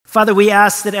Father, we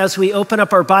ask that as we open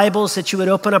up our Bibles, that you would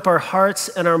open up our hearts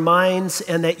and our minds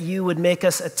and that you would make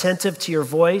us attentive to your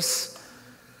voice.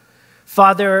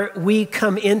 Father, we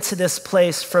come into this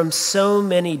place from so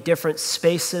many different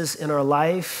spaces in our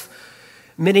life,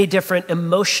 many different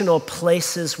emotional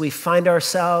places we find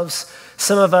ourselves.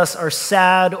 Some of us are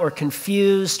sad or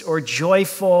confused or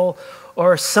joyful,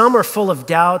 or some are full of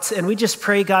doubts. And we just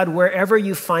pray, God, wherever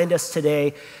you find us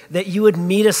today, that you would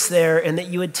meet us there and that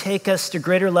you would take us to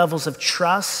greater levels of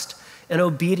trust and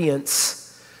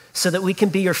obedience so that we can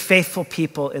be your faithful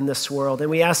people in this world.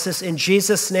 And we ask this in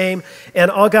Jesus' name,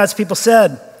 and all God's people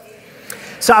said.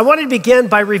 So I wanted to begin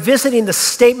by revisiting the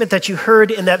statement that you heard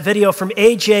in that video from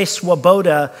A.J.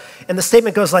 Swoboda, and the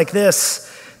statement goes like this: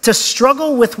 to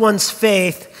struggle with one's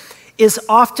faith is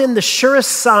often the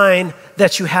surest sign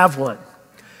that you have one.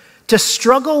 To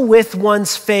struggle with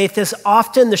one's faith is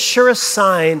often the surest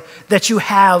sign that you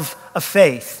have a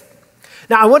faith.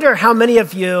 Now, I wonder how many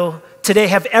of you today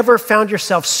have ever found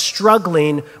yourself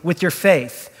struggling with your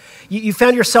faith. You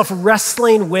found yourself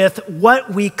wrestling with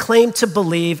what we claim to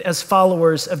believe as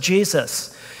followers of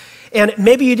Jesus. And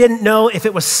maybe you didn't know if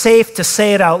it was safe to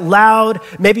say it out loud.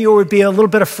 Maybe you would be a little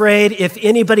bit afraid if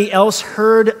anybody else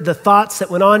heard the thoughts that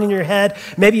went on in your head.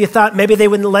 Maybe you thought maybe they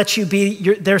wouldn't let you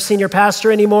be their senior pastor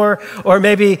anymore, or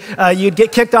maybe you'd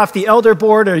get kicked off the elder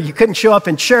board, or you couldn't show up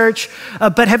in church.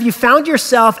 But have you found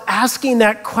yourself asking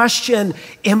that question,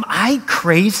 am I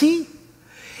crazy?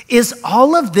 Is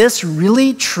all of this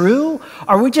really true?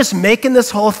 Are we just making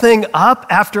this whole thing up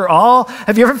after all?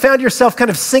 Have you ever found yourself kind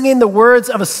of singing the words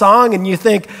of a song and you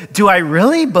think, do I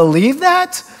really believe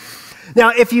that? Now,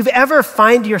 if you've ever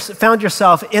found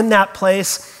yourself in that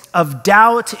place of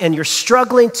doubt and you're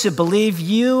struggling to believe,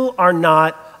 you are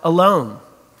not alone.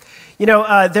 You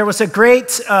know, there was a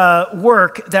great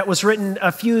work that was written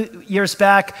a few years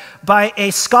back by a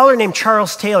scholar named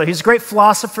Charles Taylor. He's a great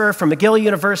philosopher from McGill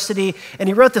University, and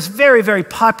he wrote this very, very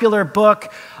popular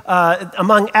book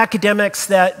among academics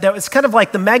that was kind of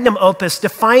like the magnum opus,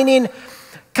 defining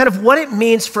kind of what it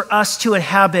means for us to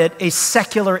inhabit a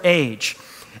secular age.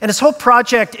 And his whole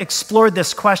project explored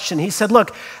this question. He said,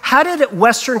 look, how did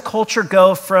Western culture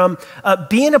go from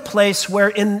being a place where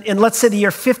in let's say the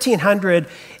year 1500,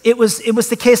 it was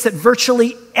the case that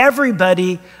virtually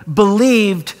everybody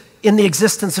believed in the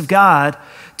existence of God,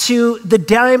 to the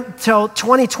time till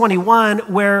 2021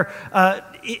 where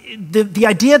the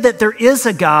idea that there is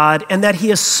a God and that he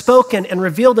has spoken and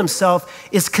revealed himself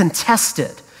is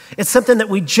contested. It's something that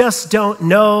we just don't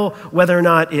know whether or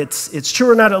not it's true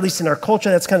or not, at least in our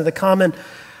culture. That's kind of the common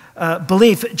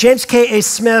belief. James K.A.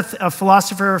 Smith, a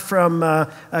philosopher from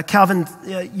Calvin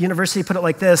University, put it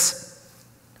like this.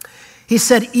 He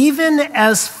said, even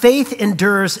as faith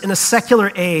endures in a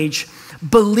secular age,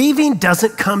 believing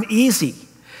doesn't come easy.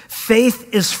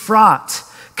 Faith is fraught.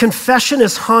 Confession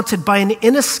is haunted by an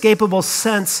inescapable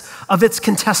sense of its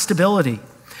contestability.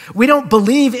 We don't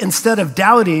believe instead of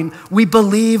doubting, we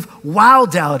believe while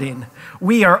doubting.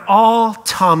 We are all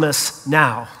Thomas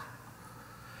now.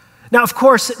 Now, of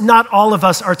course, not all of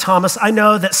us are Thomas. I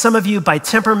know that some of you by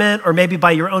temperament, or maybe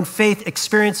by your own faith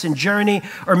experience and journey,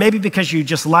 or maybe because you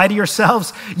just lie to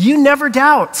yourselves, you never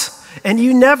doubt and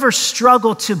you never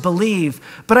struggle to believe.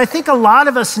 But I think a lot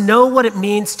of us know what it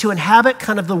means to inhabit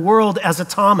kind of the world as a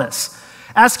Thomas.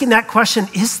 Asking that question,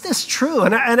 is this true?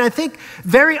 And I think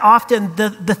very often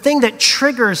the thing that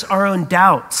triggers our own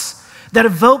doubts, that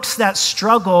evokes that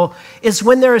struggle, is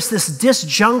when there is this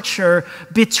disjuncture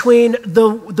between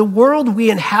the world we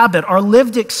inhabit, our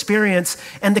lived experience,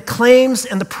 and the claims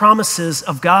and the promises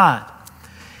of God.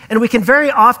 And we can very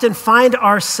often find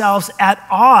ourselves at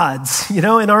odds, in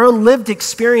our own lived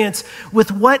experience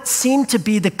with what seem to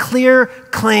be the clear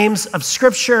claims of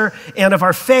Scripture and of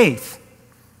our faith.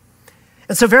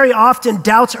 And so very often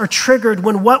doubts are triggered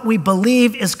when what we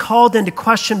believe is called into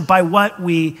question by what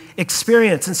we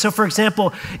experience. And so, for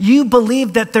example, you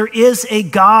believe that there is a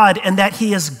God and that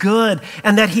he is good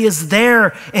and that he is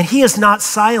there and he is not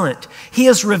silent. He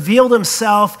has revealed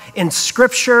himself in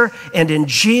Scripture and in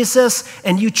Jesus,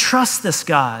 and you trust this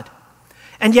God.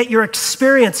 And yet your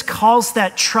experience calls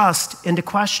that trust into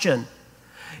question.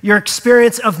 Your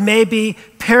experience of maybe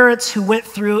parents who went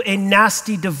through a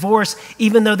nasty divorce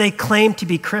even though they claimed to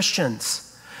be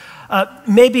Christians.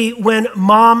 Maybe when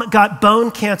mom got bone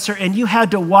cancer and you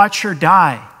had to watch her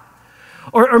die.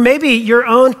 Or maybe your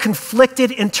own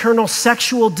conflicted internal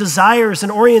sexual desires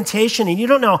and orientation, and you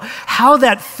don't know how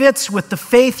that fits with the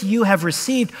faith you have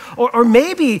received. Or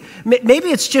maybe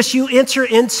it's just you enter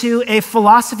into a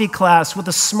philosophy class with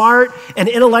a smart and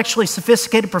intellectually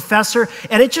sophisticated professor,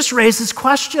 and it just raises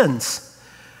questions.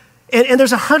 And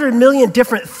there's 100 million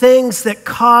different things that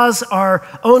cause our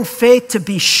own faith to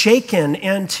be shaken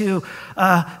and to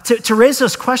raise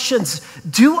those questions.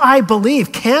 Do I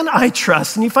believe? Can I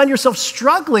trust? And you find yourself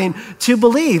struggling to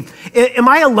believe. Am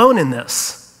I alone in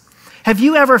this? Have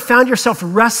you ever found yourself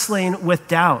wrestling with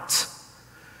doubt?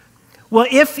 Well,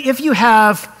 if you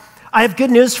have, I have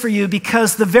good news for you,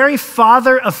 because the very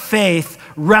father of faith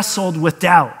wrestled with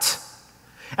doubt.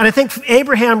 And I think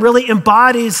Abraham really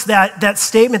embodies that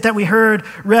statement that we read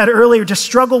earlier. To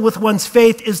struggle with one's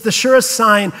faith is the surest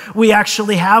sign we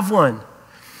actually have one.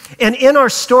 And in our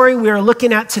story we are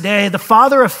looking at today, the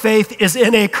father of faith is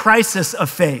in a crisis of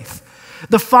faith.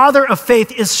 The father of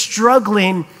faith is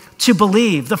struggling to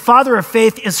believe. The father of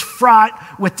faith is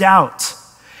fraught with doubt.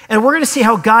 And we're going to see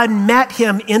how God met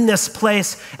him in this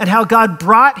place and how God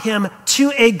brought him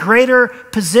to a greater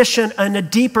position and a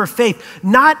deeper faith,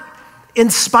 not in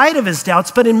spite of his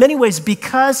doubts, but in many ways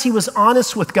because he was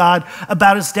honest with God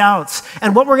about his doubts.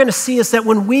 And what we're going to see is that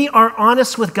when we are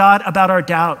honest with God about our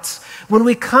doubts, when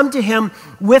we come to him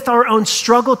with our own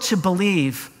struggle to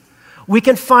believe, we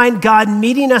can find God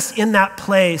meeting us in that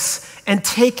place and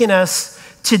taking us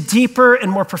to deeper and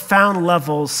more profound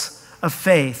levels of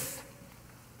faith.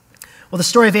 Well, the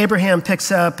story of Abraham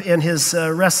picks up in his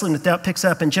wrestling with doubt, picks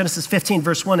up in Genesis 15,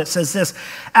 verse 1. It says this: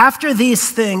 "After these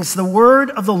things, the word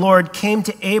of the Lord came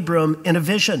to Abram in a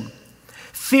vision.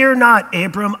 'Fear not,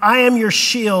 Abram, I am your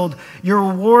shield. Your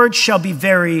reward shall be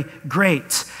very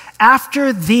great.'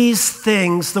 After these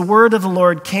things, the word of the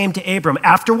Lord came to Abram."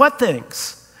 After what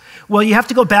things? Well, you have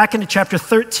to go back into chapter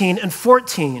 13 and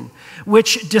 14,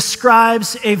 which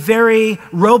describes a very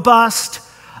robust,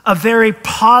 a very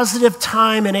positive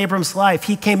time in Abram's life.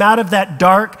 He came out of that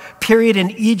dark period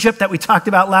in Egypt that we talked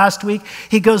about last week.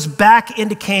 He goes back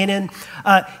into Canaan.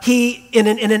 He, in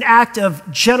an act of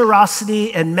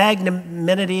generosity and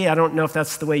magnanimity, I don't know if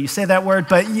that's the way you say that word,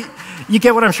 but you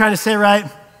get what I'm trying to say, right?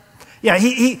 Yeah,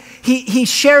 he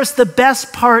shares the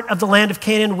best part of the land of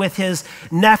Canaan with his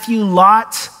nephew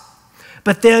Lot.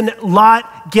 But then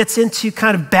Lot gets into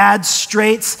kind of bad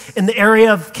straits in the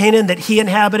area of Canaan that he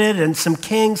inhabited, and some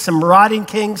marauding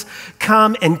kings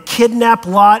come and kidnap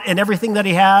Lot and everything that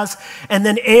he has. And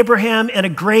then Abraham, in a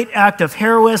great act of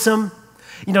heroism,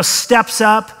 steps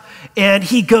up and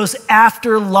he goes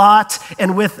after Lot,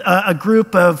 and with a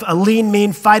group of a lean,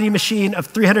 mean fighting machine of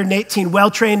 318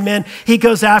 well-trained men, he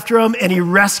goes after him and he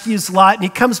rescues Lot, and he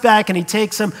comes back and he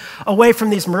takes him away from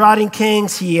these marauding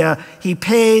kings. He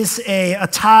pays a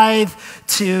tithe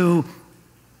to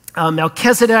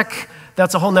Melchizedek.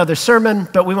 That's a whole nother sermon,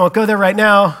 but we won't go there right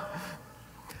now.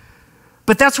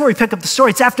 But that's where we pick up the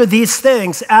story. It's after these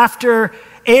things, after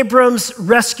Abram's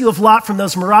rescue of Lot from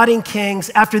those marauding kings,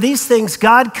 after these things,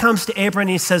 God comes to Abram and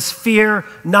he says, "Fear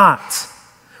not."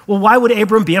 Well, why would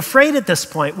Abram be afraid at this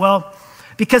point? Well,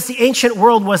 because the ancient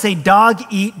world was a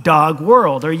dog-eat-dog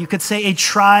world, or you could say a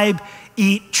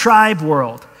tribe-eat-tribe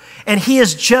world. And he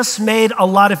has just made a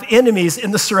lot of enemies in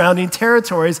the surrounding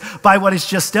territories by what he's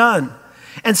just done.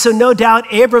 And so no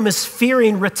doubt Abram is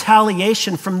fearing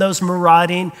retaliation from those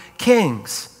marauding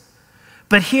kings.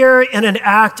 But here, in an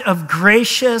act of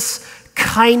gracious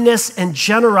kindness and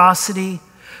generosity,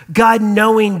 God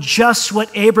knowing just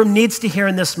what Abram needs to hear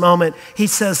in this moment, he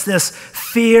says this: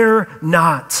 "Fear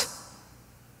not.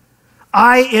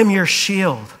 I am your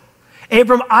shield.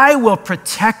 Abram, I will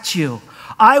protect you.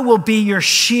 I will be your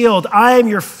shield. I am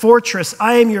your fortress.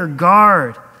 I am your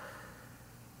guard.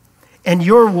 And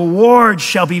your reward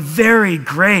shall be very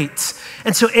great."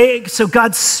 And so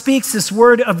God speaks this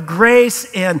word of grace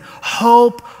and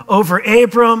hope over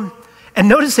Abram. And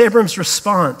notice Abram's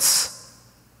response.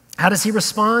 How does he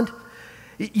respond?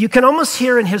 You can almost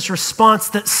hear in his response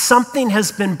that something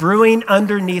has been brewing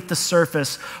underneath the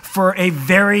surface for a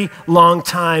very long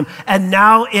time. And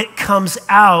now it comes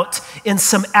out in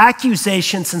some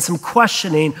accusations and some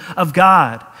questioning of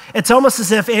God. It's almost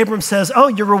as if Abram says, "Oh,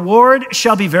 your reward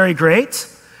shall be very great."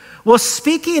 Well,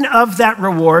 speaking of that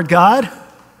reward, God,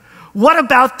 what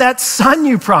about that son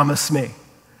you promised me?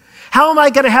 How am I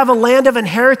going to have a land of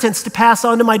inheritance to pass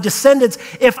on to my descendants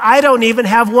if I don't even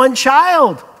have one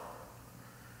child?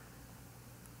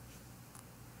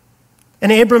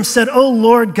 And Abram said, "Oh,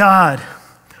 Lord God,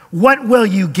 what will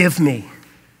you give me?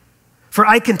 For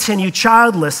I continue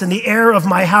childless, and the heir of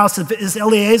my house is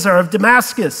Eliezer of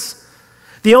Damascus.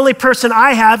 The only person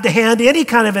I have to hand any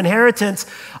kind of inheritance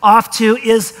off to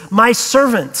is my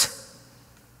servant."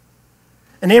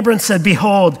 And Abram said,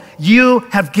 "Behold, you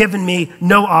have given me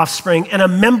no offspring, and a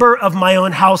member of my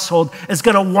own household is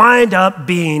going to wind up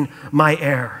being my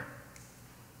heir."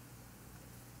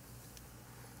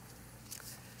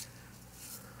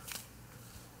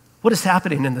 what is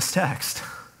happening in this text?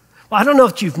 Well, I don't know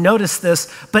if you've noticed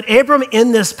this, but Abram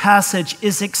in this passage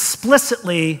is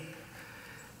explicitly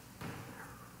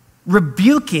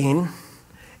rebuking,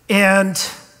 and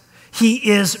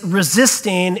he is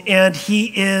resisting, and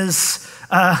he is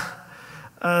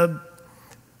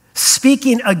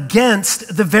speaking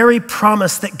against the very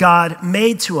promise that God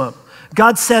made to him.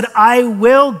 God said, I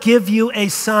will give you a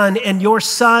son, and your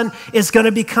son is going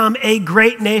to become a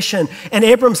great nation. And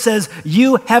Abram says,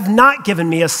 you have not given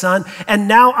me a son, and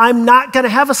now I'm not going to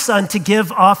have a son to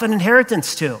give off an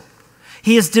inheritance to.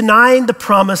 He is denying the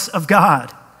promise of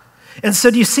God. And so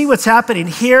do you see what's happening?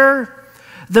 Here,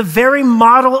 the very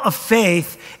model of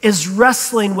faith is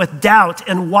wrestling with doubt.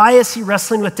 And why is he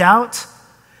wrestling with doubt?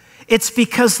 It's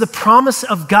because the promise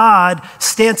of God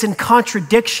stands in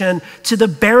contradiction to the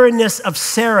barrenness of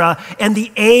Sarah and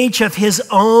the age of his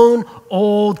own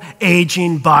old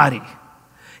aging body.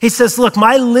 He says, look,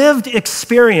 my lived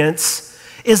experience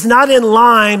is not in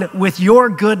line with your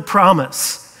good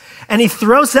promise. And he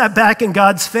throws that back in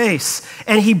God's face,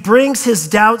 and he brings his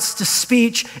doubts to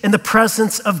speech in the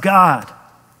presence of God.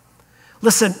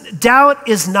 Listen, doubt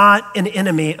is not an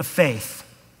enemy of faith.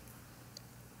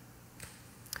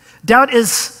 Doubt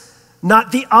is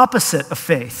not the opposite of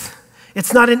faith.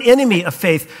 It's not an enemy of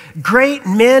faith. Great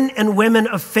men and women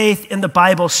of faith in the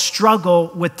Bible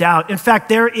struggle with doubt. In fact,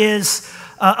 there is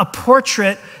a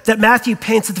portrait that Matthew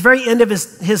paints at the very end of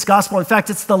his gospel. In fact,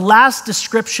 it's the last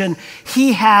description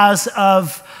he has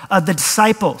of the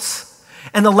disciples.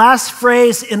 And the last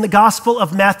phrase in the Gospel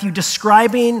of Matthew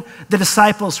describing the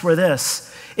disciples were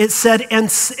this. It said, and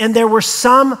there were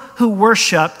some who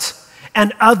worshiped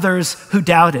and others who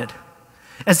doubted.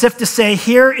 As if to say,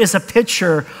 here is a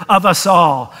picture of us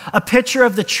all, a picture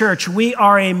of the church. We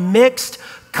are a mixed,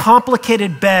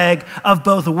 complicated bag of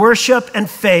both worship and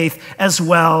faith as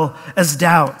well as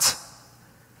doubt.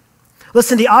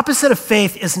 Listen, the opposite of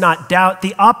faith is not doubt.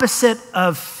 The opposite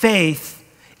of faith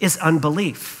is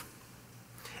unbelief.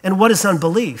 And what is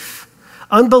unbelief?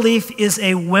 Unbelief is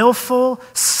a willful,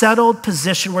 settled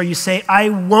position where you say, I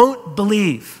won't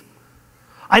believe.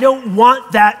 I don't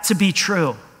want that to be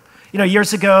true. You know,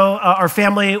 years ago, our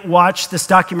family watched this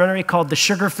documentary called The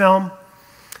Sugar Film.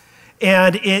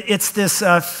 And it's this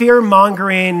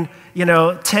fear-mongering,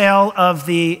 tale of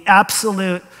the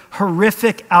absolute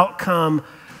horrific outcome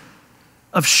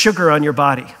of sugar on your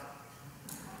body.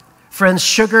 Friends,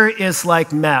 sugar is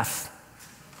like meth.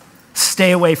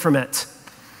 Stay away from it.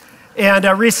 And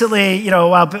recently,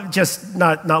 just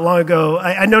not long ago,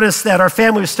 I noticed that our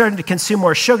family was starting to consume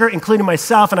more sugar, including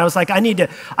myself. And I was like, I need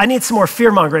some more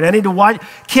fear-mongering. I need to watch,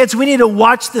 kids, we need to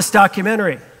watch this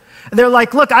documentary. And they're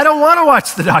like, look, I don't want to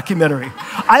watch the documentary.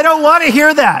 I don't want to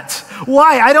hear that.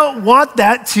 Why? I don't want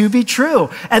that to be true.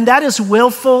 And that is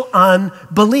willful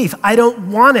unbelief. I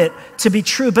don't want it to be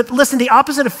true. But listen, the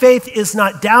opposite of faith is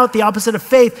not doubt. The opposite of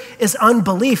faith is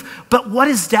unbelief. But what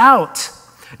is doubt?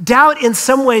 Doubt in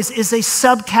some ways is a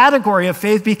subcategory of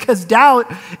faith because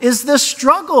doubt is the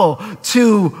struggle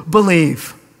to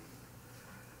believe.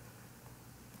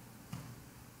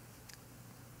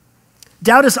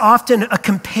 Doubt is often a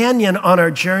companion on our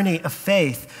journey of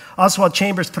faith. Oswald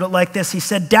Chambers put it like this. He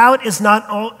said, doubt is not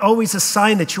always a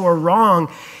sign that you are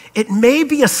wrong. It may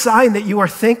be a sign that you are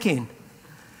thinking.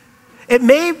 It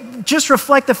may just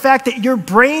reflect the fact that your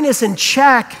brain is in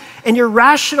check and you're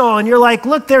rational and you're like,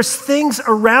 look, there's things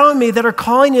around me that are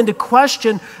calling into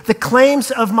question the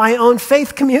claims of my own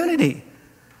faith community.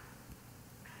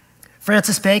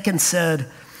 Francis Bacon said,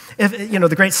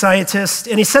 the great scientist,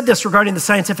 and he said this regarding the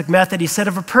scientific method. He said,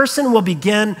 if a person will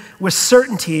begin with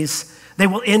certainties, they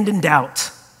will end in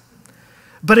doubt.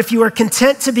 But if you are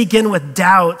content to begin with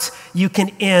doubt, you can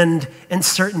end in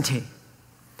certainty.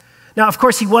 Now, of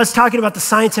course, he was talking about the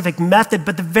scientific method,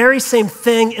 but the very same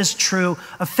thing is true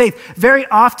of faith. Very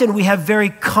often we have very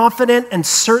confident and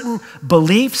certain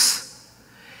beliefs.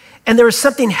 And there is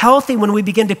something healthy when we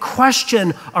begin to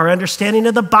question our understanding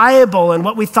of the Bible and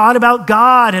what we thought about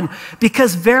God. And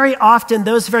because very often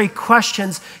those very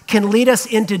questions can lead us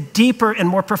into deeper and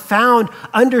more profound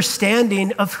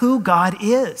understanding of who God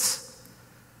is.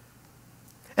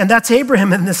 And that's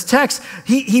Abraham in this text.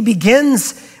 He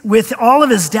begins with all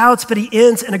of his doubts, but he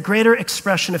ends in a greater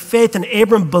expression of faith. And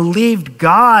Abram believed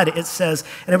God, it says,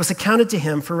 and it was accounted to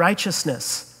him for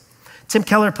righteousness. Tim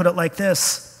Keller put it like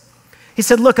this. He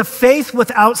said, look, a faith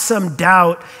without some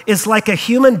doubt is like a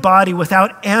human body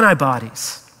without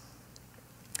antibodies.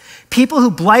 People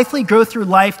who blithely go through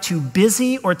life too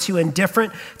busy or too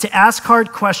indifferent to ask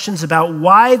hard questions about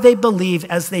why they believe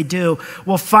as they do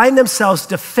will find themselves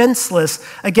defenseless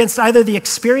against either the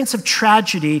experience of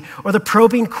tragedy or the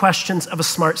probing questions of a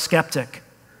smart skeptic.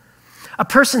 A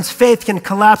person's faith can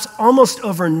collapse almost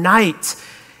overnight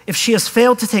if she has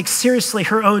failed to take seriously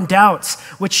her own doubts,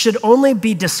 which should only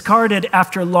be discarded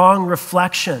after long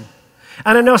reflection.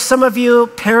 And I know some of you,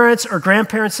 parents or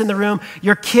grandparents in the room,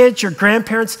 your kids, your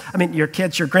grandparents, your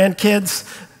grandkids,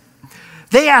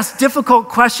 they ask difficult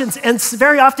questions, and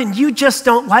very often you just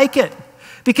don't like it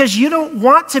because you don't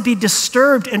want to be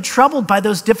disturbed and troubled by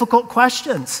those difficult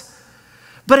questions.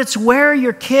 But it's where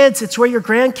your kids, it's where your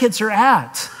grandkids are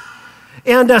at.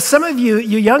 And some of you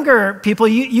younger people,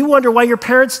 you wonder why your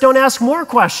parents don't ask more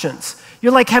questions.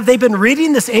 You're like, have they been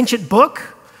reading this ancient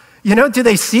book? Do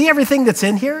they see everything that's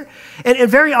in here? And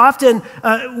very often,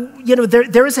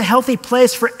 there is a healthy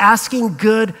place for asking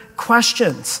good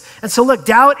questions. And so look,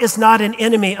 doubt is not an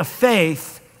enemy of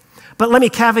faith, but let me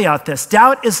caveat this.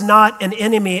 Doubt is not an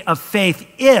enemy of faith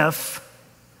if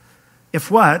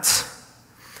what?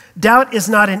 Doubt is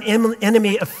not an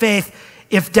enemy of faith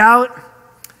if doubt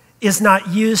is not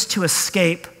used to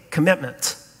escape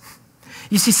commitment.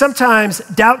 You see, sometimes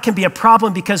doubt can be a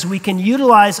problem because we can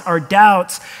utilize our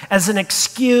doubts as an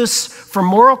excuse for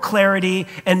moral clarity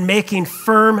and making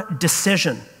firm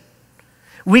decision.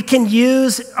 We can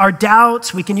use our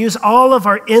doubts, we can use all of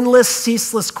our endless,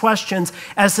 ceaseless questions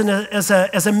as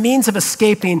a means of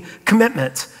escaping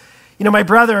commitment. My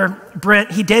brother,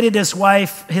 Brent, he dated his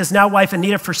now wife,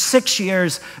 Anita, for 6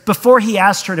 years before he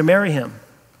asked her to marry him.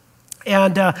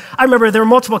 And I remember there were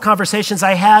multiple conversations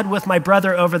I had with my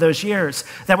brother over those years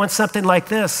that went something like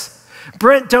this.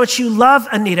 Brent, don't you love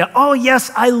Anita? Oh,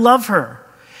 yes, I love her.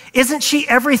 Isn't she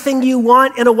everything you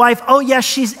want in a wife? Oh, yes,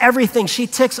 she's everything. She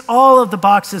ticks all of the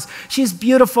boxes. She's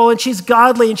beautiful and she's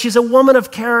godly and she's a woman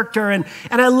of character and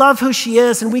I love who she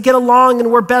is and we get along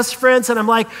and we're best friends. And I'm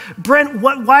like, Brent,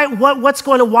 what's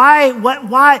going on?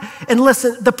 Why? And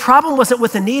listen, the problem wasn't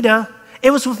with Anita. It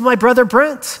was with my brother,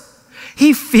 Brent.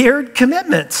 He feared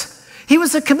commitment. He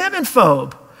was a commitment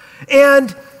phobe.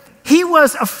 And he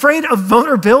was afraid of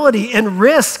vulnerability and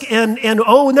risk and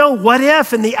oh no, what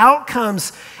if, and the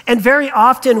outcomes. And very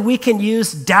often we can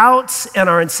use doubts and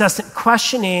our incessant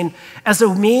questioning as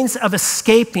a means of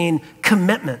escaping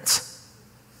commitment,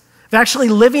 of actually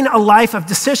living a life of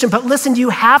decision. But listen, you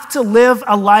have to live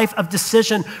a life of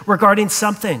decision regarding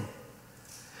something.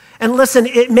 And listen,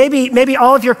 maybe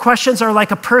all of your questions are like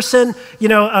a person,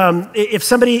 if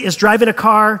somebody is driving a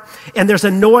car and there's a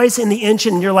noise in the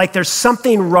engine, and you're like, there's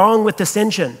something wrong with this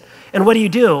engine. And what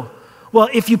do? Well,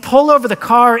 if you pull over the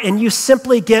car and you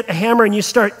simply get a hammer and you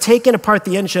start taking apart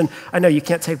the engine, I know you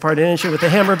can't take apart an engine with a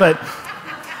hammer, but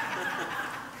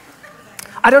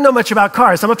I don't know much about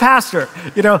cars. I'm a pastor,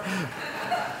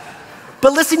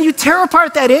 But listen, you tear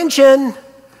apart that engine.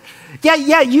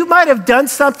 Yeah, you might have done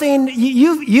something.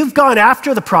 You've gone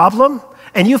after the problem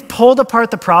and you've pulled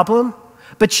apart the problem,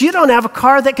 but you don't have a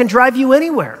car that can drive you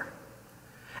anywhere.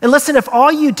 And listen, if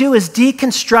all you do is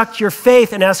deconstruct your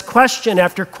faith and ask question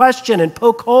after question and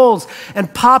poke holes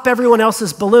and pop everyone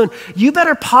else's balloon, you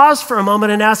better pause for a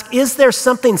moment and ask, is there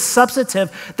something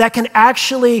substantive that can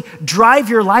actually drive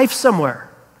your life somewhere?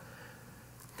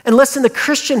 And listen, the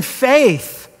Christian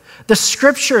faith, the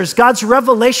scriptures, God's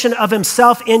revelation of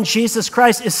himself in Jesus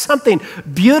Christ is something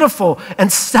beautiful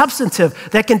and substantive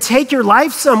that can take your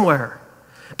life somewhere.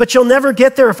 But you'll never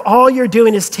get there if all you're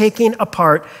doing is taking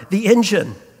apart the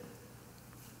engine.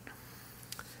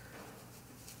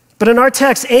 But in our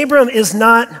text, Abram is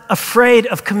not afraid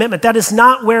of commitment. That is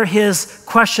not where his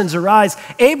questions arise.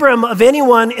 Abram, of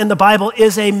anyone in the Bible,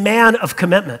 is a man of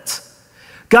commitment.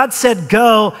 God said,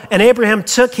 go, and Abraham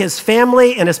took his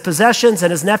family and his possessions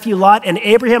and his nephew Lot, and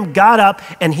Abraham got up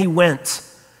and he went.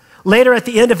 Later at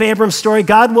the end of Abram's story,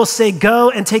 God will say,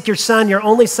 go and take your son, your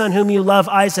only son whom you love,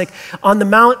 Isaac, on the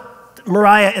Mount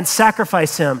Moriah and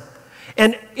sacrifice him.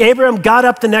 And Abraham got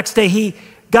up the next day. He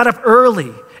got up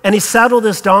early and he saddled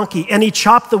his donkey and he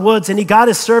chopped the woods and he got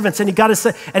his servants and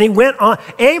he went on.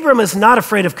 Abram is not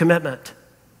afraid of commitment.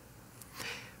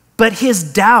 But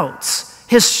his doubts,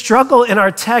 his struggle in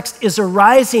our text is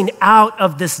arising out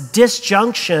of this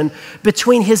disjunction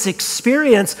between his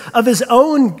experience of his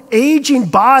own aging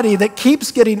body that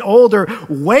keeps getting older,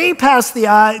 way past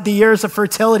the years of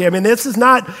fertility. This is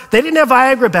not, they didn't have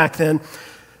Viagra back then.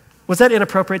 Was that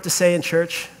inappropriate to say in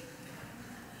church?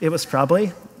 It was.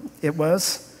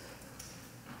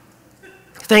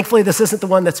 Thankfully, this isn't the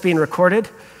one that's being recorded.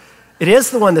 It is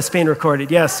the one that's being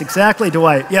recorded. Yes, exactly,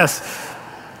 Dwight. Yes.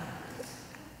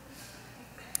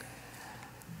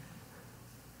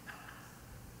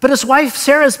 But his wife,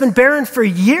 Sarah, has been barren for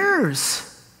years.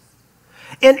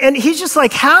 And he's just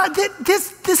like, how?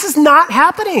 This is not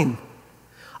happening.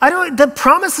 The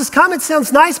promise has come. It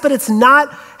sounds nice, but it's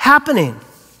not happening.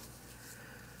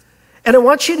 And I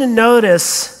want you to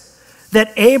notice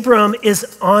that Abram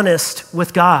is honest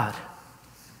with God.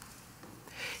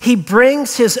 He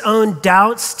brings his own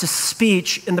doubts to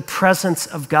speech in the presence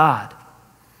of God.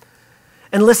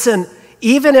 And listen,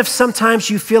 even if sometimes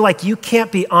you feel like you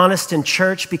can't be honest in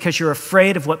church because you're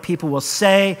afraid of what people will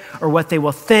say or what they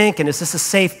will think, and is this a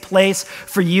safe place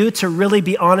for you to really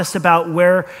be honest about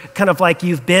where kind of like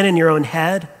you've been in your own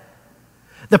head?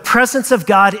 The presence of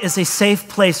God is a safe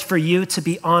place for you to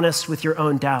be honest with your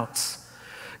own doubts.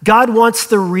 God wants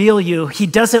the real you. He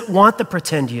doesn't want the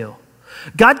pretend you.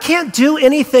 God can't do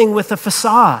anything with a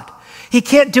facade. He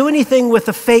can't do anything with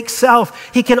a fake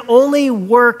self. He can only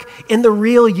work in the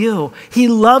real you. He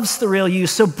loves the real you.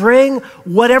 So bring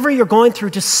whatever you're going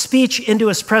through to speech into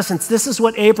his presence. This is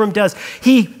what Abram does.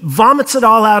 He vomits it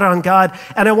all out on God.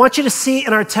 And I want you to see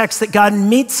in our text that God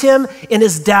meets him in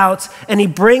his doubts and he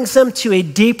brings him to a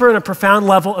deeper and a profound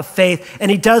level of faith. And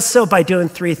he does so by doing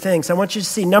three things. I want you to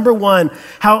see, number one,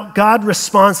 how God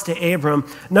responds to Abram.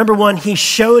 Number one, he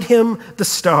showed him the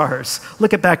stars.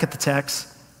 Look back at the text.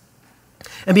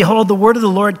 And behold, the word of the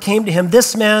Lord came to him,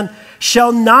 this man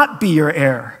shall not be your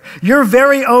heir. Your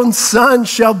very own son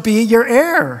shall be your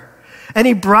heir. And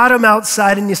he brought him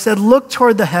outside and he said, look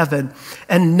toward the heaven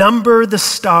and number the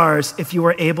stars if you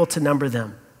are able to number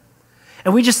them.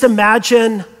 And we just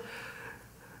imagine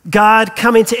God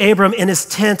coming to Abram in his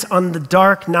tent on the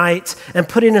dark night and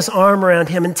putting his arm around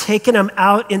him and taking him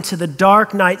out into the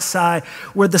dark night sky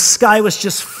where the sky was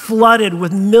just flooded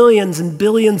with millions and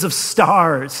billions of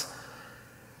stars.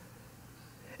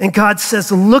 And God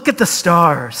says, look at the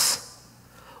stars.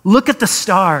 Look at the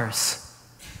stars.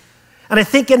 And I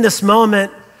think in this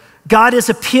moment, God is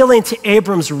appealing to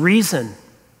Abram's reason.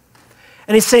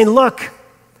 And he's saying, look,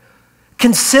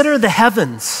 consider the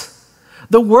heavens,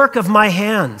 the work of my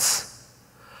hands.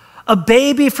 A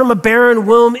baby from a barren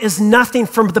womb is nothing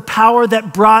from the power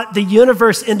that brought the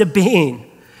universe into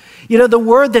being. You know, the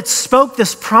word that spoke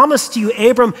this promise to you,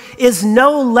 Abram, is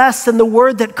no less than the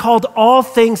word that called all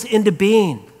things into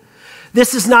being.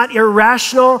 This is not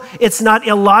irrational. It's not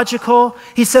illogical.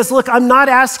 He says, look, I'm not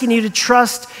asking you to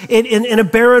trust in a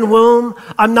barren womb.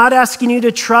 I'm not asking you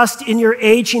to trust in your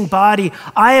aging body.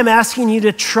 I am asking you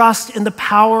to trust in the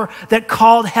power that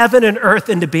called heaven and earth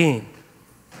into being.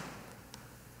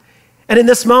 And in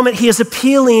this moment, he is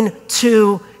appealing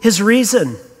to his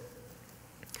reason.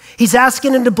 He's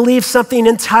asking him to believe something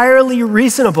entirely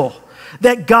reasonable,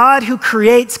 that God who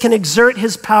creates can exert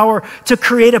his power to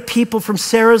create a people from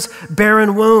Sarah's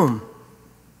barren womb.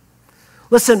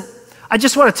 Listen, I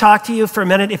just want to talk to you for a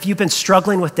minute if you've been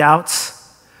struggling with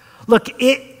doubts. Look,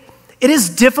 it is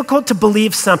difficult to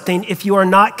believe something if you are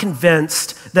not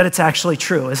convinced that it's actually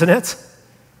true, isn't it?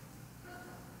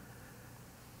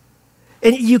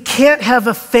 And you can't have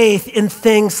a faith in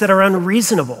things that are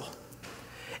unreasonable.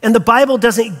 And the Bible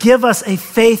doesn't give us a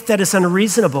faith that is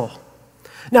unreasonable.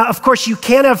 Now, of course, you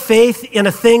can't have faith in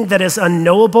a thing that is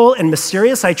unknowable and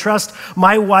mysterious. I trust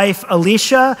my wife,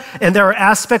 Alicia, and there are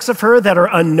aspects of her that are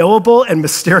unknowable and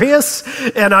mysterious.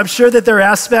 And I'm sure that there are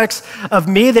aspects of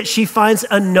me that she finds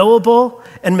unknowable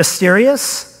and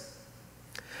mysterious.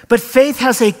 But faith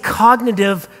has a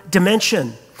cognitive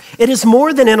dimension. It is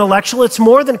more than intellectual, it's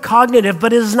more than cognitive,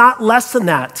 but it is not less than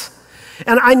that.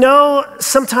 And I know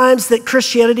sometimes that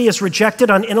Christianity is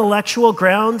rejected on intellectual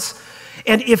grounds.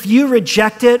 And if you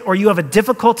reject it or you have a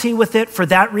difficulty with it for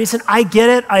that reason, I get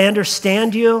it, I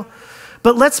understand you.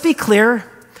 But let's be clear,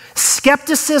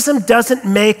 skepticism doesn't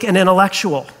make an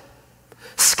intellectual.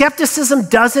 Skepticism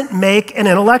doesn't make an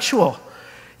intellectual.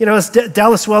 You know, as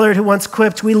Dallas Willard, who once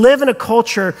quipped, we live in a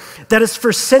culture that has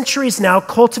for centuries now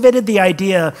cultivated the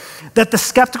idea that the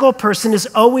skeptical person is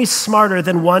always smarter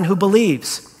than one who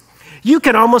believes. You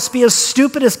can almost be as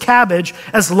stupid as cabbage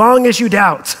as long as you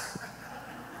doubt.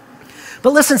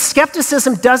 But listen,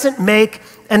 skepticism doesn't make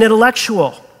an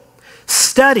intellectual.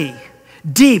 Study,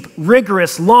 deep,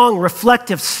 rigorous, long,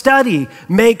 reflective study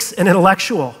makes an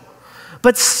intellectual.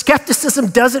 But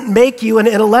skepticism doesn't make you an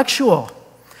intellectual.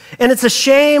 And it's a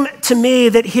shame to me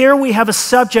that here we have a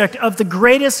subject of the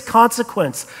greatest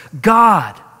consequence,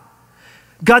 God,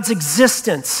 God's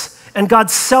existence, and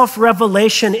God's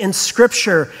self-revelation in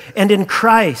Scripture and in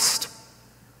Christ.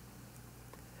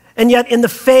 And yet in the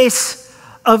face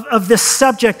of this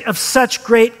subject of such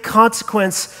great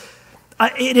consequence,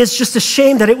 it is just a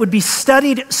shame that it would be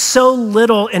studied so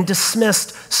little and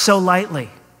dismissed so lightly.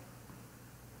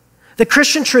 The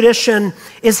Christian tradition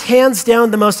is hands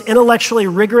down the most intellectually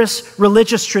rigorous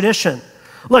religious tradition.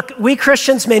 Look, we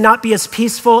Christians may not be as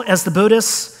peaceful as the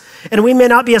Buddhists, and we may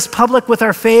not be as public with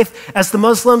our faith as the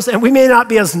Muslims, and we may not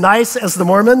be as nice as the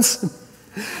Mormons.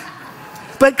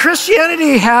 But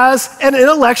Christianity has an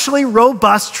intellectually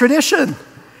robust tradition.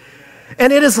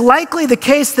 And it is likely the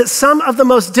case that some of the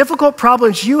most difficult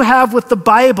problems you have with the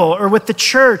Bible or with the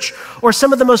church, or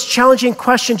some of the most challenging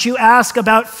questions you ask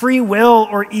about free will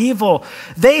or evil,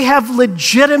 they have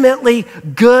legitimately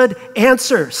good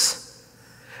answers.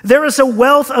 There is a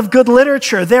wealth of good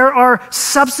literature. There are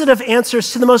substantive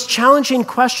answers to the most challenging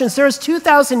questions. There is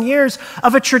 2,000 years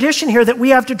of a tradition here that we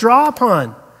have to draw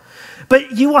upon.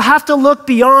 But you will have to look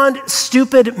beyond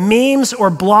stupid memes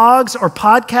or blogs or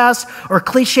podcasts or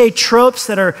cliche tropes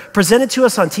that are presented to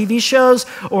us on TV shows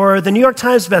or the New York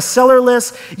Times bestseller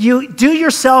list. You do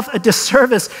yourself a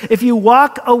disservice if you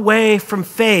walk away from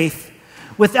faith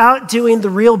without doing the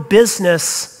real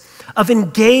business of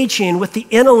engaging with the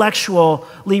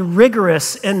intellectually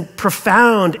rigorous and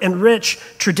profound and rich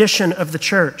tradition of the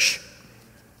church.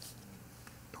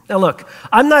 Now look,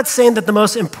 I'm not saying that the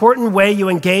most important way you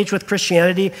engage with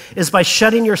Christianity is by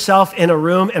shutting yourself in a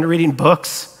room and reading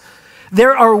books.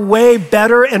 There are way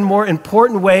better and more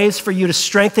important ways for you to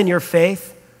strengthen your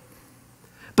faith.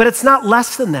 But it's not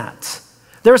less than that.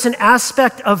 There's an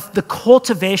aspect of the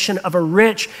cultivation of a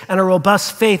rich and a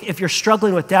robust faith, if you're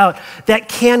struggling with doubt, that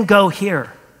can go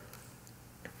here.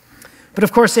 But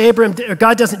of course,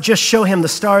 God doesn't just show him the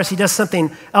stars, he does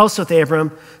something else with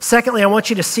Abram. Secondly, I want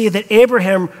you to see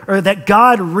that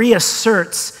God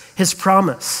reasserts his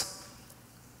promise.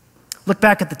 Look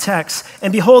back at the text.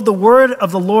 And behold, the word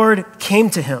of the Lord came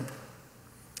to him.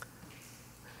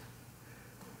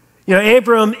 You know,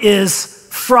 Abram is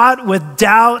fraught with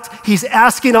doubt. He's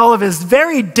asking all of his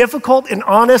very difficult and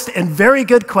honest and very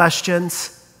good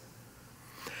questions.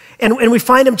 And we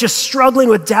find him just struggling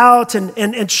with doubt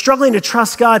and struggling to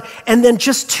trust God. And then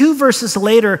just 2 verses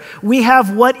later, we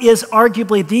have what is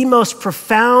arguably the most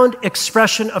profound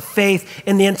expression of faith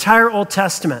in the entire Old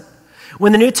Testament.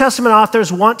 When the New Testament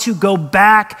authors want to go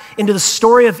back into the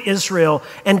story of Israel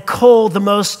and cull the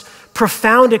most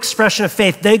profound expression of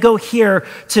faith, they go here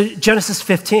to Genesis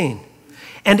 15.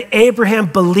 And Abraham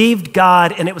believed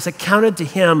God, and it was accounted to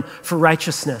him for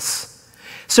righteousness.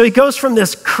 So he goes from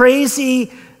this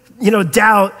crazy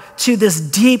doubt to this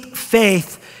deep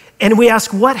faith. And we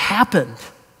ask, what happened?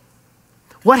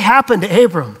 What happened to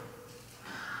Abram?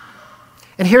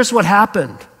 And here's what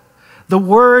happened. The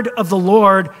word of the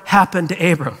Lord happened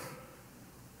to Abram.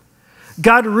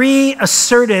 God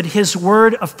reasserted his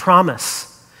word of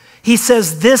promise. He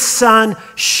says, this son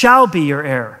shall be your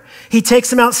heir. He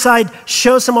takes him outside,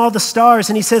 shows him all the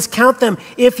stars, and he says, count them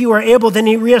if you are able. Then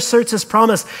he reasserts his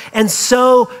promise, and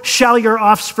so shall your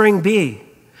offspring be.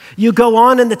 You go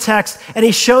on in the text, and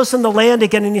he shows them the land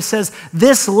again, and he says,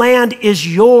 this land is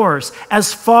yours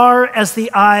as far as the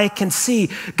eye can see.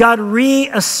 God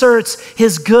reasserts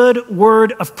his good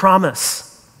word of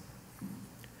promise.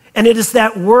 And it is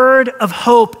that word of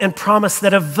hope and promise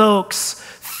that evokes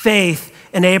faith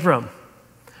in Abram.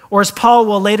 Or as Paul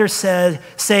will later say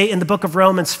in the book of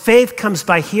Romans, faith comes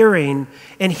by hearing,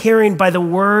 and hearing by the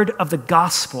word of the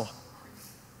gospel.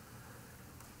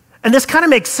 And this kind of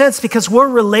makes sense because we're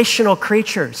relational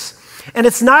creatures. And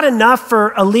it's not enough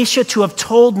for Alicia to have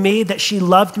told me that she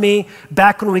loved me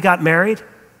back when we got married.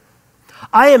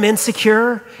 I am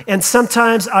insecure, and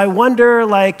sometimes I wonder,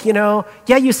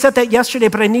 yeah, you said that yesterday,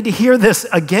 but I need to hear this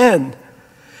again.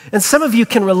 And some of you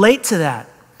can relate to that.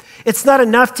 It's not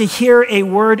enough to hear a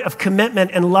word of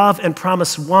commitment and love and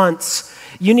promise once.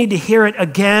 You need to hear it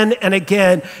again and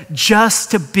again just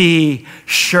to be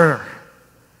sure.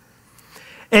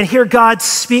 And here God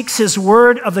speaks his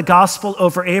word of the gospel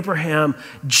over Abraham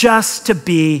just to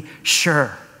be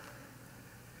sure.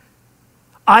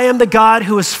 I am the God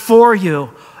who is for you,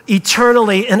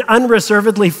 eternally and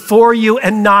unreservedly for you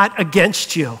and not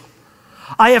against you.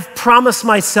 I have promised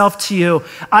myself to you.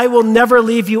 I will never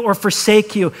leave you or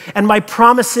forsake you. And my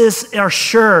promises are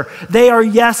sure. They are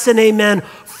yes and amen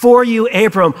for you,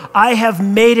 Abram. I have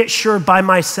made it sure by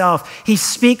myself. He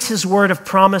speaks his word of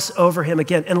promise over him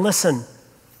again. And listen,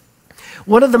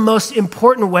 one of the most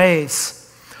important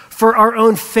ways for our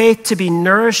own faith to be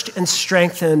nourished and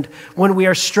strengthened when we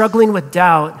are struggling with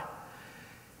doubt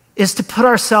is to put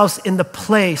ourselves in the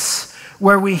place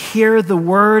where we hear the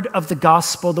word of the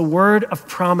gospel, the word of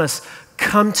promise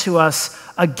come to us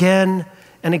again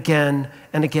and again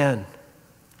and again.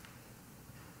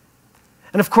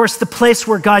 And of course, the place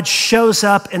where God shows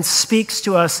up and speaks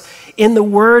to us in the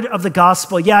word of the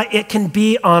gospel, yeah, it can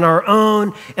be on our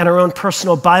own and our own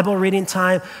personal Bible reading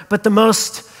time, but the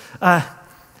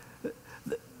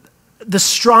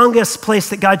strongest place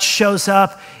that God shows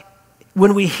up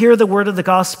when we hear the word of the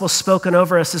gospel spoken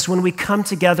over us is when we come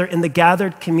together in the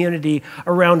gathered community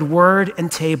around word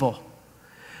and table.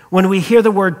 when we hear the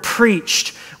word preached,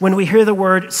 when we hear the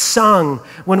word sung,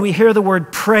 when we hear the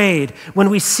word prayed, when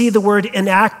we see the word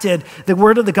enacted, the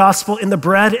word of the gospel in the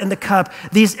bread and the cup,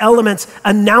 these elements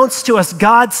announce to us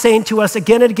God saying to us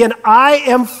again and again, I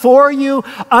am for you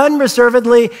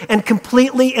unreservedly and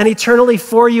completely and eternally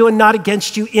for you and not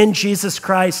against you in Jesus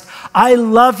Christ. I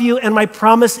love you and my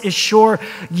promise is sure.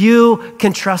 You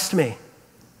can trust me.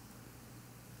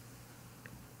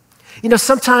 You know,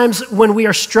 sometimes when we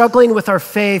are struggling with our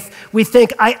faith, we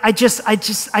think, I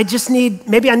just need,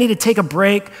 maybe I need to take a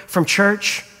break from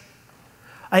church.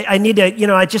 I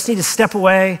just need to step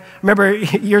away. Remember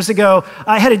years ago,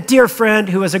 I had a dear friend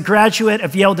who was a graduate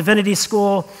of Yale Divinity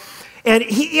School, and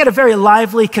he had a very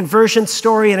lively conversion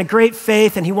story and a great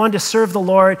faith, and he wanted to serve the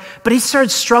Lord, but he started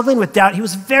struggling with doubt. He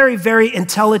was very, very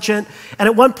intelligent, and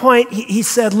at one point he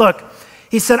said,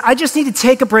 I just need to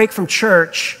take a break from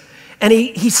church. And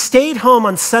he stayed home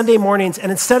on Sunday mornings,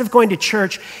 and instead of going to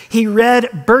church, he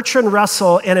read Bertrand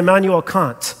Russell and Immanuel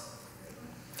Kant.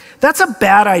 That's a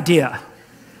bad idea.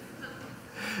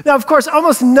 Now, of course,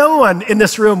 almost no one in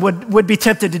this room would be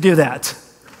tempted to do that.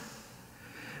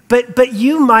 But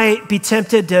you might be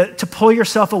tempted to pull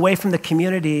yourself away from the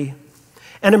community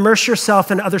and immerse yourself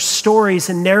in other stories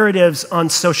and narratives on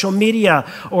social media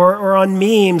or on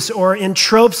memes or in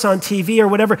tropes on TV or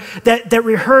whatever that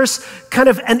rehearse kind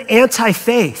of an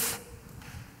anti-faith,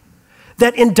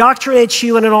 that indoctrinates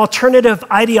you in an alternative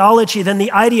ideology than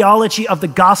the ideology of the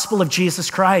gospel of Jesus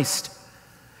Christ.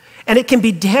 And it can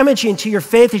be damaging to your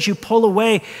faith as you pull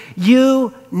away.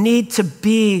 You need to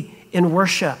be in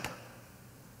worship.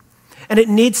 And it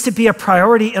needs to be a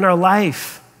priority in our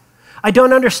life. I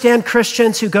don't understand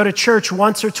Christians who go to church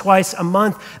once or twice a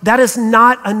month. That is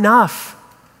not enough.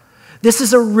 This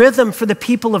is a rhythm for the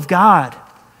people of God.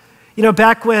 You know,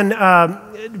 back in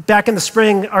the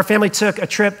spring, our family took a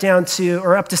trip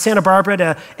up to Santa Barbara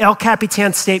to El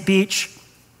Capitan State Beach.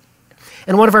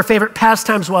 And one of our favorite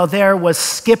pastimes while there was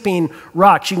skipping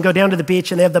rocks. You can go down to the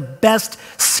beach and they have the best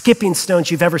skipping stones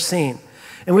you've ever seen.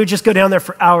 And we would just go down there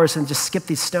for hours and just skip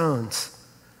these stones.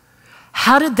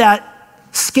 How did that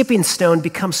skipping stone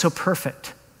become so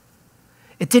perfect?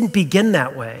 It didn't begin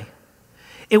that way.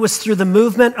 It was through the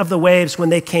movement of the waves when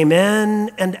they came in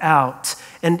and out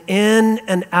and in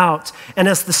and out. And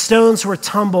as the stones were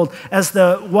tumbled, as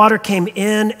the water came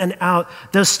in and out,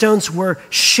 those stones were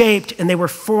shaped and they were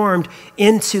formed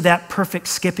into that perfect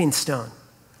skipping stone.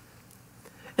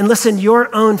 And listen,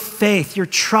 your own faith, your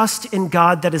trust in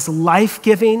God that is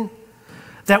life-giving,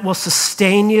 that will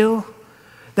sustain you,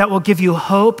 that will give you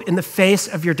hope in the face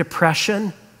of your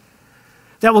depression,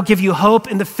 that will give you hope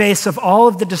in the face of all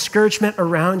of the discouragement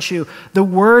around you. The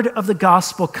word of the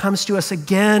gospel comes to us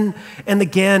again and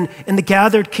again in the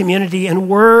gathered community, in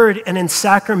word and in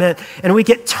sacrament, and we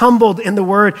get tumbled in the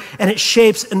word, and it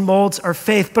shapes and molds our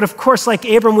faith. But of course, like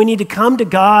Abram, we need to come to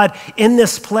God in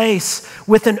this place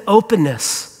with an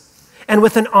openness and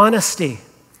with an honesty.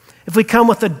 If we come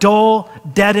with a dull,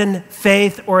 deadened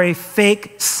faith or a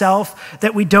fake self,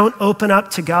 that we don't open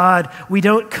up to God, we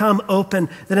don't come open,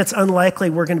 then it's unlikely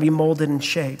we're going to be molded and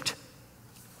shaped.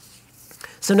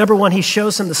 So number one, he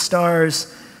shows him the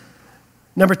stars.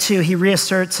 Number two, he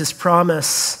reasserts his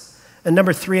promise. And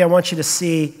number three, I want you to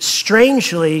see,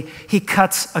 strangely, he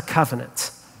cuts a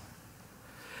covenant.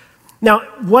 Now,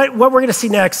 what we're going to see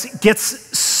next gets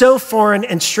so foreign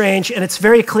and strange, and it's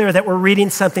very clear that we're reading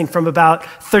something from about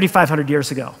 3,500 years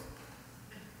ago.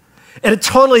 At a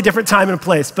totally different time and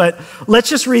place, but let's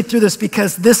just read through this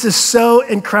because this is so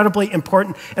incredibly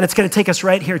important, and it's going to take us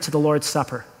right here to the Lord's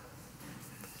Supper.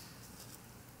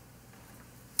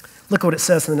 Look what it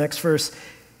says in the next verse.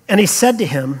 And he said to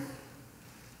him,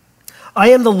 I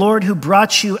am the Lord who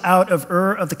brought you out of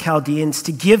Ur of the Chaldeans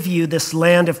to give you this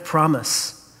land of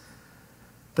promise.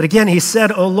 But again, he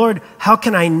said, O Lord, how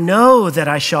can I know that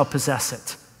I shall possess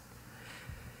it?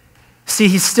 See,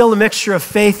 he's still a mixture of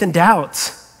faith and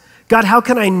doubt. God, how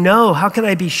can I know? How can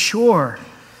I be sure?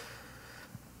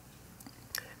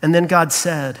 And then God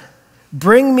said,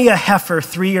 bring me a heifer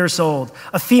 3 years old,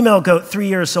 a female goat 3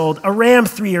 years old, a ram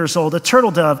 3 years old, a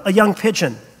turtle dove, a young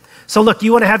pigeon. So look,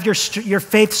 you want to have your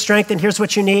faith strengthened? Here's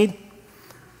what you need.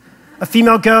 A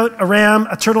female goat, a ram,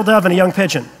 a turtle dove, and a young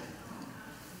pigeon.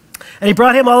 And he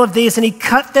brought him all of these, and he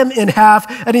cut them in half,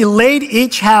 and he laid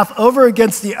each half over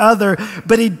against the other,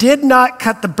 but he did not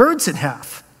cut the birds in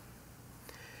half.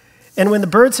 And when the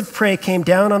birds of prey came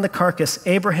down on the carcass,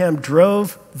 Abraham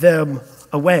drove them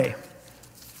away.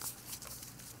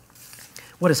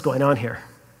 What is going on here?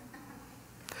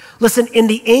 Listen, in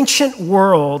the ancient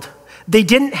world, They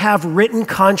didn't have written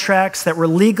contracts that were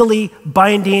legally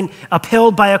binding,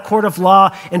 upheld by a court of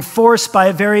law, enforced by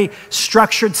a very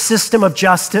structured system of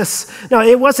justice. No,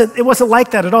 it wasn't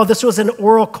like that at all. This was an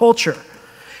oral culture.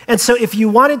 And so if you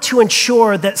wanted to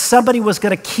ensure that somebody was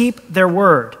going to keep their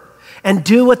word and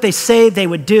do what they say they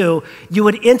would do, you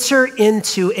would enter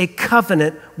into a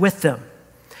covenant with them.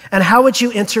 And how would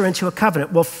you enter into a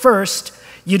covenant? Well, first,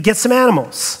 you'd get some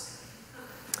animals.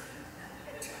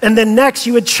 And then next,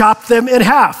 you would chop them in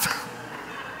half.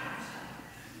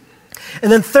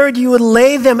 And then third, you would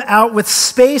lay them out with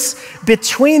space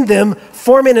between them,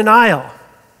 forming an aisle.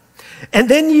 And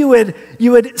then you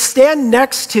would stand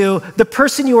next to the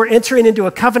person you were entering into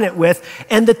a covenant with,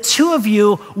 and the two of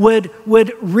you would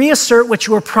reassert what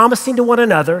you were promising to one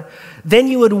another. Then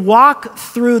you would walk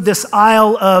through this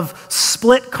aisle of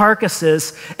split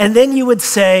carcasses, and then you would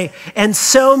say, "And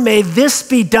so may this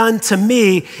be done to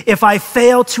me if I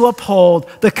fail to uphold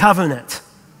the covenant."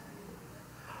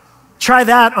 Try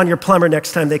that on your plumber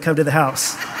next time they come to the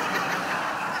house.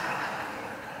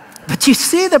 But you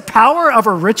see the power of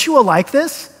a ritual like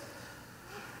this?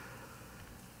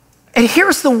 And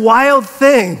here's the wild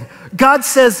thing. God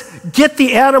says, "Get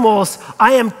the animals.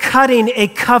 I am cutting a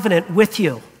covenant with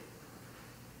you."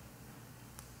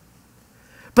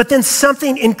 But then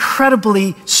something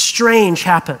incredibly strange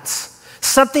happens.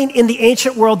 Something in the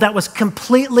ancient world that was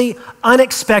completely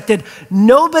unexpected.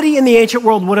 Nobody in the ancient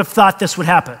world would have thought this would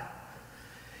happen.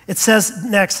 It says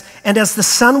next, "And as the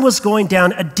sun was going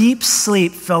down, a deep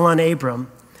sleep fell on Abram.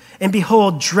 And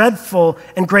behold, dreadful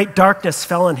and great darkness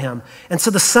fell on him." And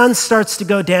so the sun starts to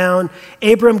go down.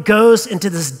 Abram goes into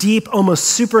this deep, almost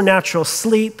supernatural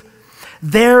sleep.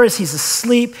 There, as he's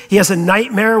asleep, he has a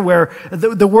nightmare where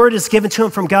the word is given to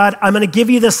him from God. "I'm going to give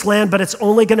you this land, but it's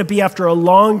only going to be after a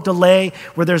long delay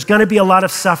where there's going to be a lot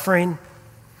of suffering."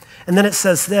 And then it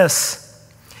says this,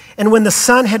 "And when the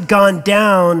sun had gone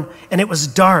down and it was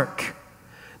dark,"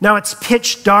 now it's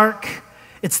pitch dark,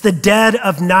 it's the dead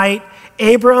of night,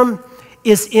 Abram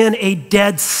is in a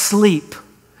dead sleep.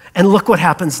 And look what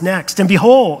happens next. "And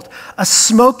behold, a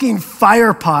smoking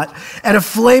fire pot and a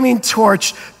flaming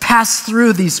torch passed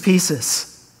through these pieces.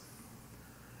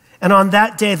 And on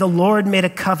that day, the Lord made a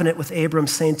covenant with Abram,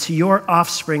 saying, 'To your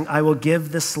offspring I will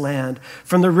give this land,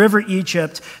 from the river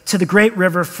Egypt to the great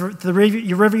river, the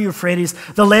river Euphrates,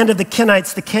 the land of the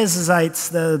Kenites, the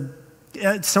Kenizzites,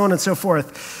 so on and so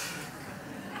forth.'"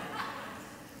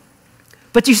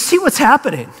 But you see what's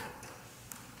happening?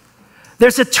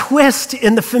 There's a twist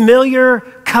in the familiar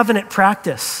covenant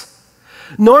practice.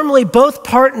 Normally, both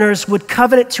partners would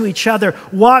covenant to each other,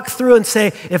 walk through and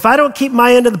say, "If I don't keep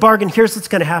my end of the bargain, here's what's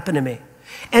going to happen to me."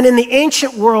 And in the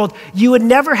ancient world, you would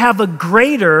never have a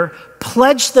greater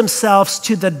pledge themselves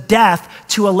to the death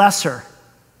to a lesser.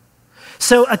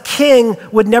 So a king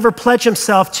would never pledge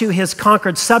himself to his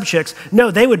conquered subjects. No,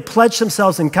 they would pledge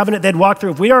themselves in covenant. They'd walk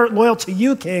through, "If we aren't loyal to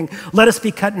you, king, let us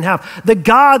be cut in half." The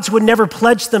gods would never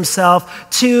pledge themselves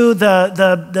to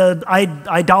the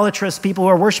idolatrous people who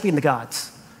are worshiping the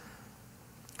gods.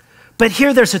 But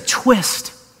here there's a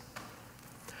twist.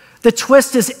 The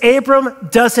twist is Abram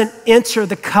doesn't enter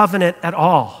the covenant at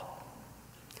all.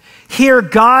 Here,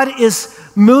 God is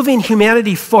moving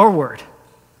humanity forward.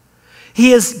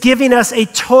 He is giving us a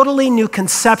totally new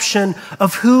conception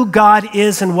of who God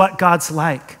is and what God's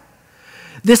like.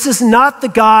 This is not the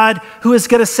God who is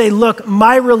going to say, "Look,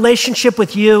 my relationship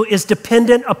with you is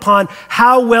dependent upon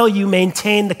how well you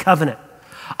maintain the covenant.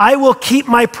 I will keep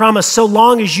my promise so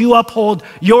long as you uphold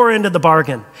your end of the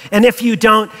bargain. And if you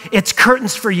don't, it's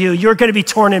curtains for you. You're going to be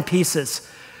torn in pieces."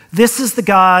 This is the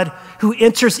God who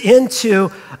enters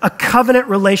into a covenant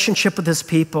relationship with his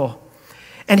people.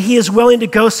 And he is willing to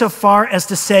go so far as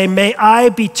to say, "May I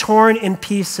be torn in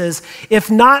pieces if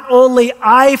not only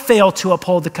I fail to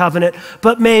uphold the covenant,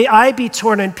 but may I be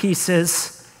torn in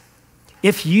pieces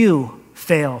if you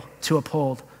fail to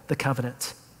uphold the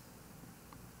covenant."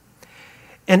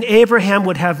 And Abraham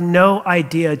would have no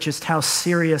idea just how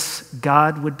serious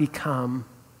God would become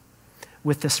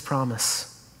with this promise.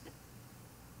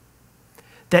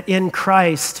 That in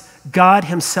Christ, God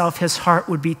himself, his heart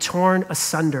would be torn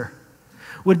asunder,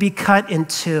 would be cut in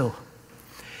two.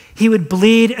 He would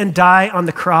bleed and die on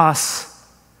the cross,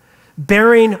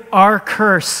 bearing our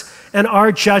curse and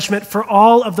our judgment for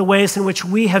all of the ways in which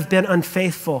we have been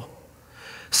unfaithful,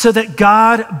 so that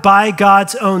God, by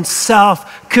God's own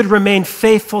self, could remain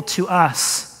faithful to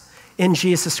us in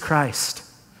Jesus Christ.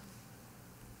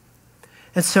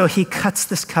 And so he cuts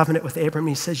this covenant with Abram.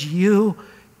 He says, "You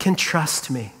can trust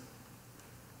me."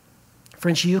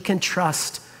 Friends, you can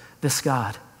trust this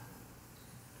God.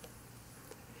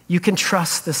 You can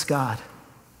trust this God.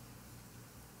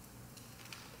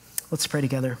 Let's pray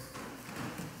together.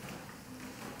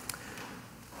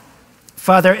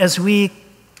 Father, as we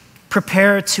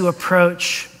prepare to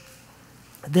approach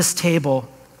this table,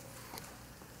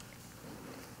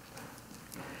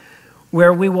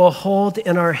 where we will hold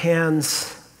in our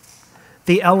hands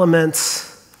the elements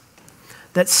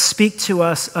that speak to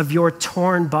us of your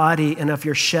torn body and of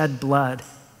your shed blood,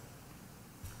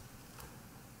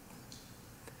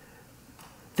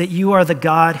 that you are the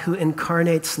God who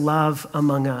incarnates love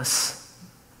among us,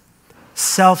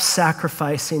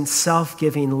 self-sacrificing,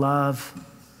 self-giving love.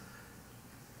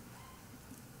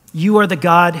 You are the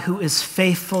God who is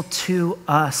faithful to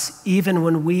us even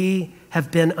when we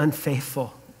have been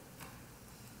unfaithful.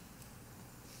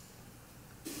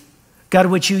 God,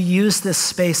 would you use this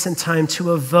space and time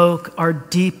to evoke our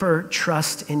deeper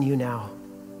trust in you now?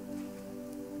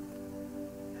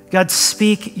 God,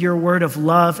 speak your word of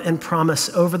love and promise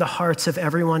over the hearts of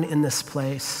everyone in this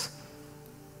place.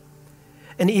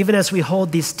 And even as we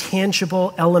hold these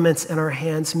tangible elements in our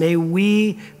hands, may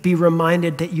we be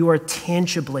reminded that you are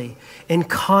tangibly and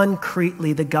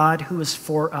concretely the God who is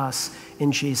for us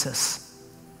in Jesus.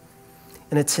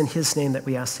 And it's in his name that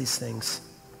we ask these things.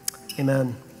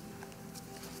 Amen.